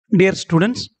Dear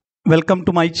students, welcome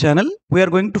to my channel. We are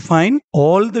going to find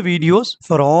all the videos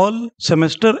for all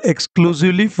semester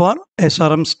exclusively for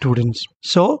SRM students.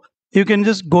 So you can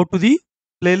just go to the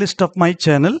playlist of my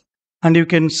channel and you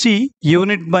can see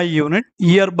unit by unit,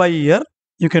 year by year,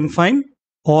 you can find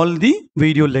all the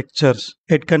video lectures.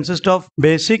 It consists of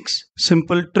basics,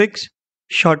 simple tricks,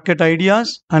 shortcut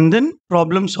ideas, and then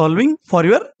problem solving for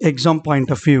your exam point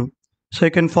of view. So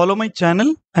you can follow my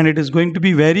channel and it is going to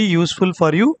be very useful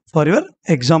for you for your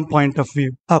exam point of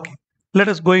view. Okay, let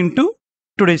us go into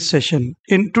today's session.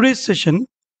 In today's session,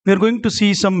 we are going to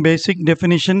see some basic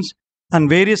definitions and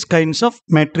various kinds of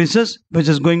matrices which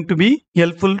is going to be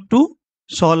helpful to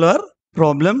solve our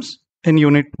problems in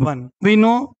unit 1. We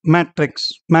know matrix.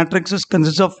 Matrices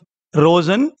consist of rows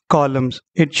and columns.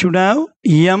 It should have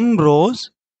m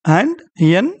rows and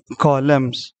n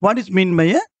columns. What is meant by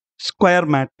a square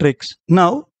matrix?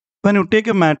 Now, when you take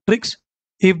a matrix,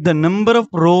 if the number of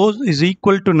rows is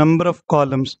equal to number of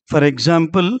columns, for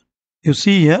example, you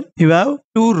see here, you have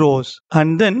 2 rows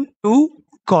and then 2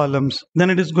 columns, then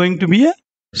it is going to be a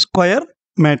square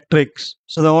matrix.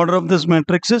 So the order of this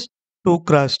matrix is 2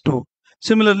 cross 2.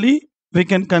 Similarly, we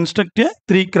can construct a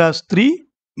 3 cross 3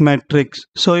 matrix.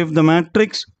 So if the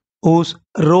matrix whose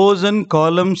rows and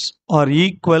columns are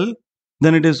equal,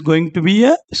 then it is going to be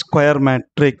a square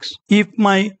matrix. If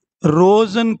my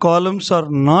rows and columns are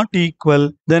not equal,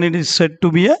 then it is said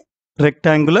to be a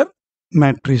rectangular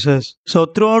matrices. So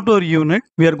throughout our unit,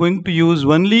 we are going to use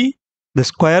only the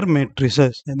square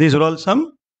matrices. These are all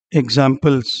some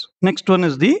examples. Next one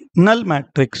is the null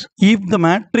matrix. If the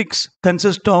matrix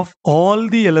consists of all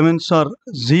the elements are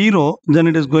 0, then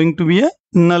it is going to be a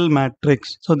null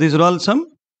matrix. So these are all some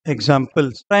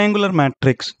examples. Triangular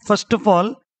matrix. First of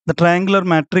all, the triangular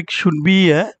matrix should be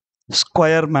a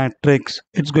square matrix.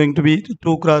 It's going to be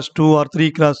 2 cross 2 or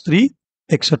 3 cross 3,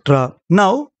 etc.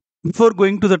 Now, before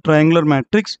going to the triangular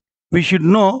matrix, we should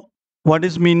know what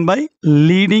is meant by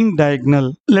leading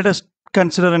diagonal. Let us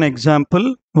consider an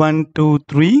example. 1, 2,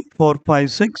 3, 4,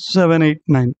 5, 6, 7, 8,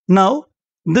 9. Now,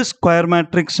 this square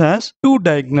matrix has 2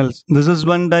 diagonals. This is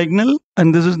one diagonal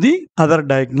and this is the other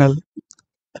diagonal.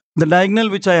 The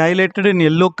diagonal which I highlighted in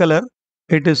yellow color,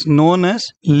 it is known as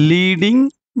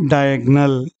leading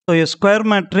diagonal. So a square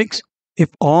matrix, if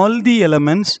all the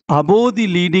elements above the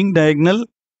leading diagonal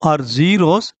are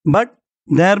zeros, but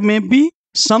there may be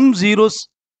some zeros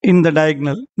in the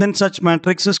diagonal, then such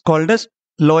matrix is called as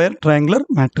lower triangular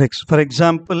matrix. For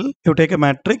example, you take a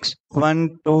matrix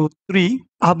 1, 2, 3,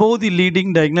 above the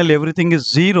leading diagonal everything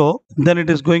is 0, then it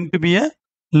is going to be a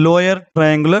lower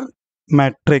triangular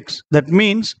matrix. That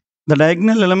means the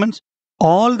diagonal elements,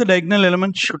 all the diagonal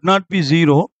elements should not be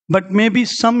 0, but maybe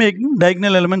some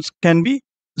diagonal elements can be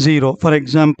 0. For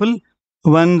example,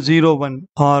 1, 0, 1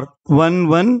 or 1,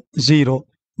 1, 0.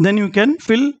 Then you can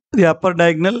fill the upper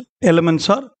diagonal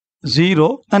elements are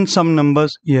 0 and some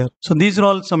numbers here. So these are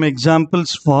all some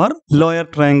examples for lower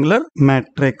triangular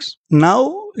matrix.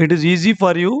 Now it is easy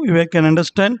for you. You can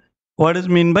understand what is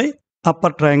meant by upper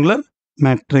triangular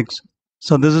matrix.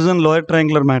 So this is a lower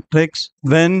triangular matrix.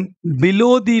 When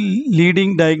below the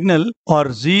leading diagonal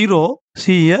or 0,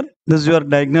 see here, this is your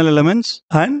diagonal elements,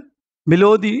 and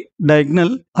below the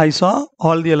diagonal, I saw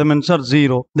all the elements are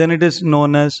 0. Then it is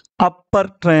known as upper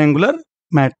triangular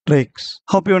matrix.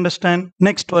 Hope you understand.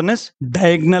 Next one is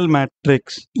diagonal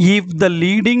matrix. If the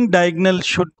leading diagonal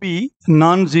should be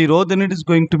non-zero, then it is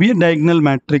going to be a diagonal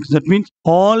matrix. That means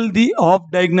all the off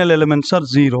diagonal elements are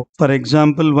 0. For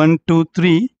example, 1, 2,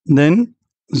 3, then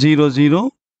 0,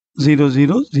 0, 0, 0,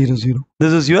 0, 0.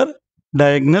 This is your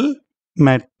diagonal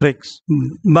matrix.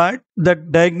 But the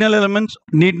diagonal elements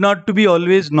need not to be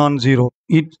always non-zero.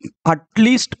 At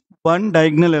least one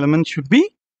diagonal element should be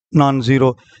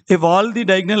non-zero. If all the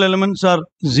diagonal elements are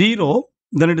 0,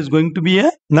 then it is going to be a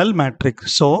null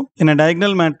matrix. So in a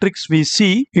diagonal matrix, we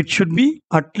see it should be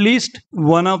at least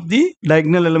one of the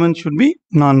diagonal elements should be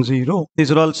non-zero.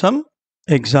 These are all some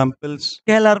examples.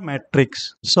 Scalar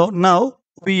matrix. So now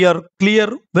we are clear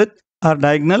with our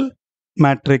diagonal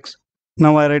matrix.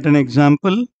 Now I write an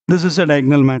example. This is a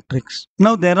diagonal matrix.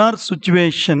 Now there are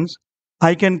situations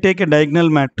I can take a diagonal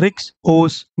matrix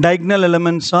whose diagonal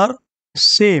elements are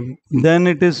same. Then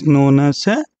it is known as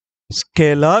a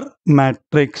scalar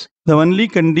matrix. The only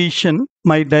condition,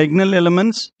 my diagonal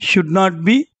elements should not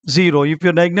be 0. If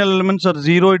your diagonal elements are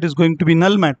 0, it is going to be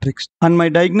null matrix. And my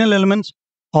diagonal elements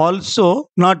also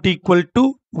not equal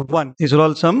to 1. These are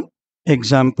all some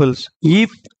examples.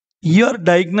 If your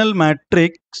diagonal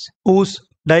matrix whose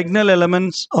diagonal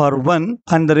elements are 1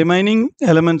 and the remaining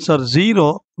elements are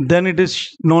 0, then it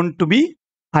is known to be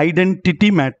identity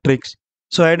matrix.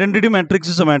 So identity matrix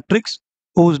is a matrix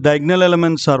whose diagonal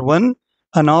elements are 1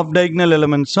 and off diagonal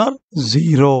elements are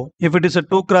 0. If it is a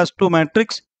 2 cross 2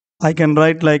 matrix, I can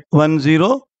write like 1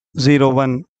 0 0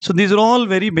 1. So these are all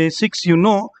very basics, you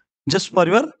know. Just for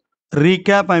your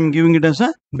recap, I am giving it as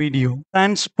a video.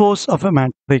 Transpose of a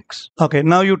matrix. Okay,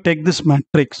 now you take this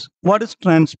matrix. What is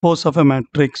transpose of a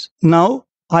matrix? Now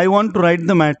I want to write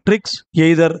the matrix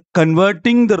either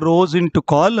converting the rows into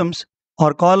columns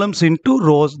or columns into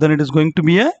rows. Then it is going to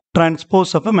be a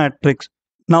transpose of a matrix.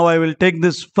 Now I will take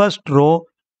this first row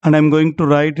and I'm going to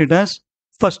write it as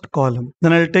first column.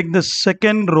 Then I'll take the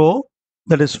second row,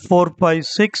 that is 4 5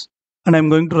 6, and I'm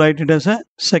going to write it as a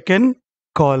second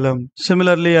column.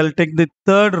 Similarly, I'll take the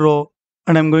third row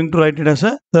and I'm going to write it as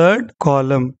a third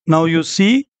column. Now you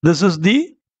see, this is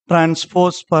the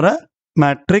transpose for a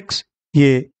matrix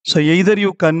A. So either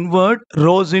you convert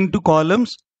rows into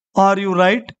columns or you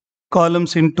write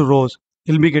columns into rows.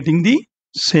 You'll be getting the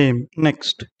same.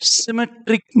 Next,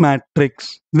 symmetric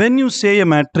matrix. When you say a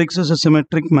matrix is a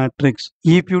symmetric matrix,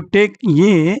 if you take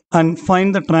A and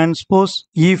find the transpose,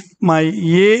 if my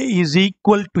A is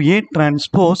equal to A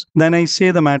transpose, then I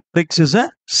say the matrix is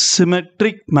a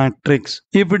symmetric matrix.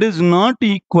 If it is not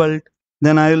equal,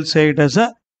 then I will say it as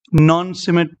a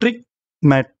non-symmetric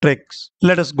matrix.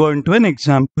 Let us go into an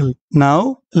example.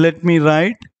 Now let me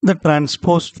write the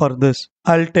transpose for this.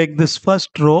 I'll take this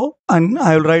first row and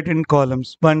I'll write in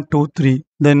columns 1 2 3.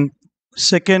 Then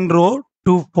second row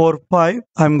 2 4 5,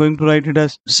 I'm going to write it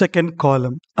as second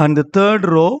column. And the third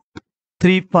row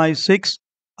 3 5 6,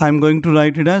 I'm going to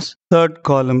write it as third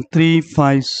column 3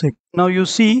 5 6. Now you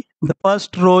see the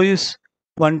first row is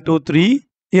 1 2 3.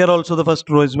 Here also the first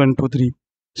row is 1 2 3.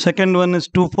 Second one is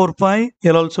 2 4 5.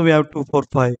 Here also we have 2 4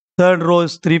 5. Third row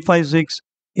is 3 5 6.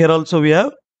 Here also we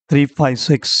have 3 5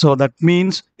 6. So that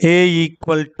means A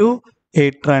equal to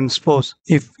A transpose.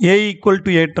 If A equal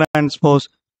to A transpose,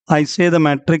 I say the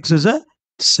matrix is a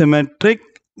symmetric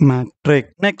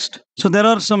matrix. Next, so there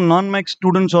are some non-max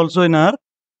students also in our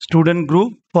student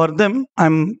group. For them,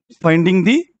 I'm finding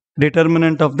the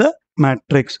determinant of the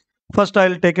matrix. First,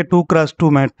 I'll take a 2 cross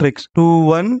 2 matrix 2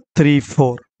 1 3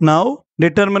 4. Now,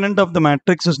 determinant of the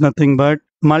matrix is nothing but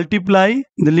multiply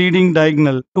the leading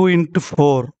diagonal 2 into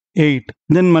 4 8.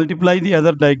 Then multiply the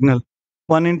other diagonal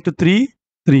 1 into 3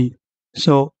 3.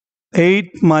 So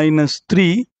 8 minus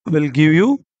 3 will give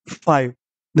you 5.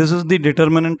 This is the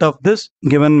determinant of this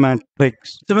given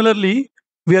matrix. Similarly,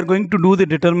 we are going to do the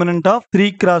determinant of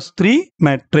 3 cross 3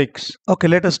 matrix. Okay,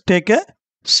 let us take a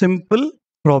simple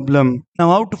problem. Now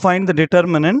how to find the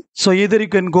determinant? So either you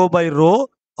can go by row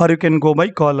or you can go by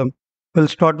column. We'll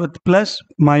start with plus,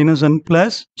 minus and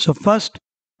plus. So first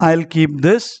I'll keep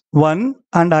this 1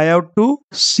 and I have to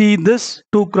see this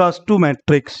 2 cross 2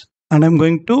 matrix. And I'm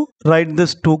going to write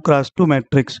this 2 cross 2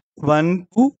 matrix 1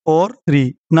 2 4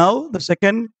 3. Now the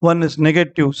second one is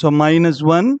negative. So minus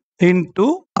 1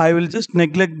 into, I will just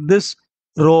neglect this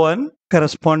row and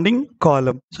corresponding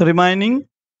column. So remaining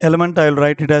element I will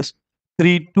write it as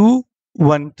 3 2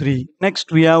 1 3.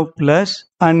 Next we have plus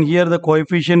and here the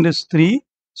coefficient is 3.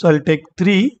 So I'll take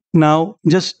 3. Now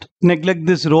just neglect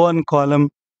this row and column.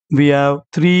 We have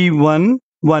 3 1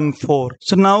 1 4.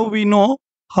 So now we know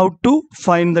how to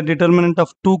find the determinant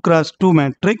of 2 cross 2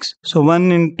 matrix. So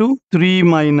 1 into 3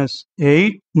 minus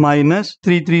 8 minus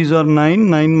 3 3s are 9,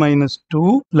 9 minus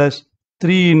 2 plus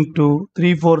 3 into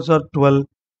 3 4s are 12,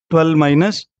 12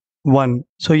 minus 1.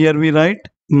 So here we write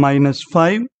minus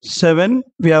 5, 7,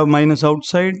 we have minus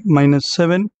outside, minus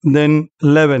 7, then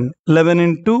 11, 11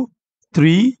 into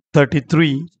 3,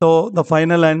 33. So the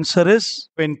final answer is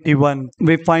 21.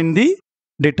 We find the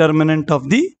determinant of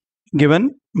the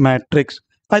given matrix.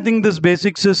 I think this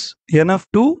basics is enough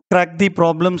to crack the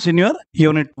problems in your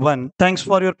unit 1. Thanks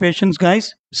for your patience,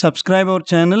 guys. Subscribe our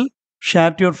channel,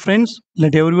 share to your friends,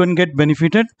 let everyone get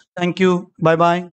benefited. Thank you. Bye bye.